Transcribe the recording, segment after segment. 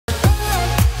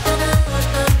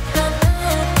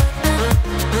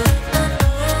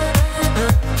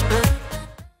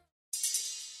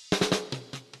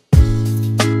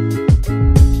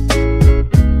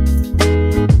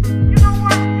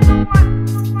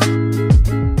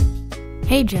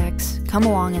Hey Jax, come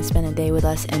along and spend a day with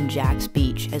us in Jax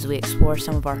Beach as we explore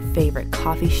some of our favorite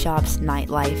coffee shops,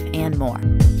 nightlife, and more.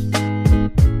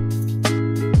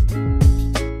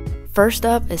 First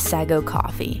up is Sago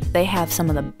Coffee. They have some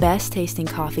of the best tasting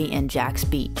coffee in Jax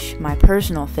Beach. My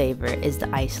personal favorite is the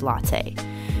iced latte.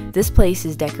 This place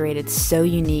is decorated so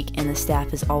unique and the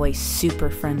staff is always super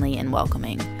friendly and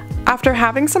welcoming. After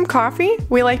having some coffee,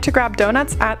 we like to grab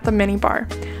donuts at the mini bar.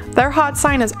 Their hot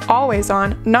sign is always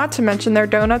on, not to mention their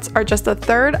donuts are just a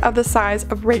third of the size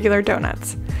of regular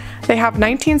donuts. They have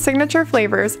 19 signature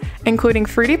flavors, including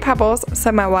Fruity Pebbles,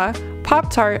 Samoa,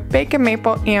 Pop-Tart, Bacon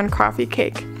Maple, and Coffee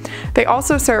Cake. They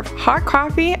also serve hot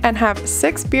coffee and have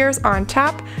 6 beers on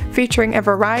tap, featuring a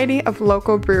variety of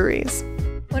local breweries.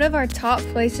 One of our top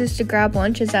places to grab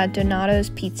lunch is at Donato's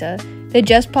Pizza. They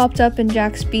just popped up in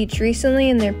Jax Beach recently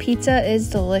and their pizza is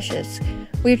delicious.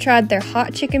 We've tried their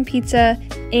hot chicken pizza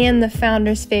and the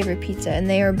founder's favorite pizza, and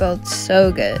they are both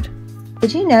so good.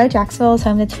 Did you know Jacksonville is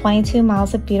home to 22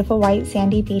 miles of beautiful white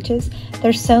sandy beaches?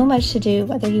 There's so much to do,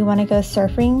 whether you want to go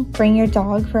surfing, bring your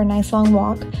dog for a nice long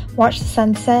walk, watch the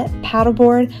sunset,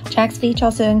 paddleboard. Jax Beach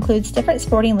also includes different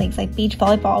sporting leagues like beach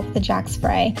volleyball with the Jax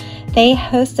Spray. They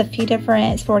host a few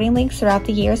different sporting leagues throughout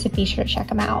the year, so be sure to check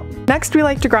them out. Next, we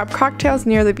like to grab cocktails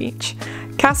near the beach.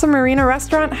 Casa Marina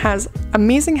Restaurant has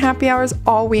amazing happy hours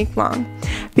all week long.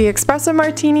 The Espresso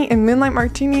Martini and Moonlight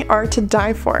Martini are to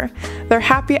die for. Their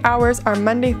happy hours are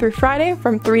Monday through Friday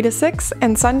from 3 to 6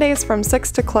 and Sundays from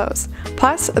 6 to close.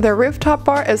 Plus, their rooftop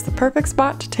bar is the perfect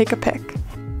spot to take a pic.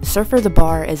 Surfer the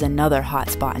Bar is another hot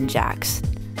spot in Jax.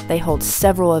 They hold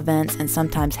several events and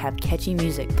sometimes have catchy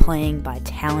music playing by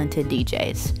talented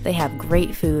DJs. They have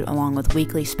great food along with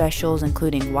weekly specials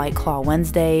including White Claw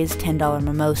Wednesdays, $10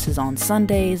 mimosas on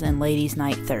Sundays, and Ladies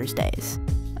Night Thursdays.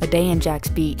 A day in Jax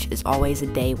Beach is always a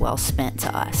day well spent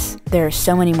to us. There are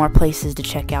so many more places to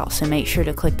check out, so make sure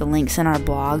to click the links in our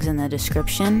blogs in the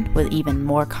description with even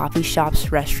more coffee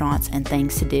shops, restaurants, and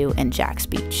things to do in Jax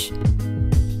Beach.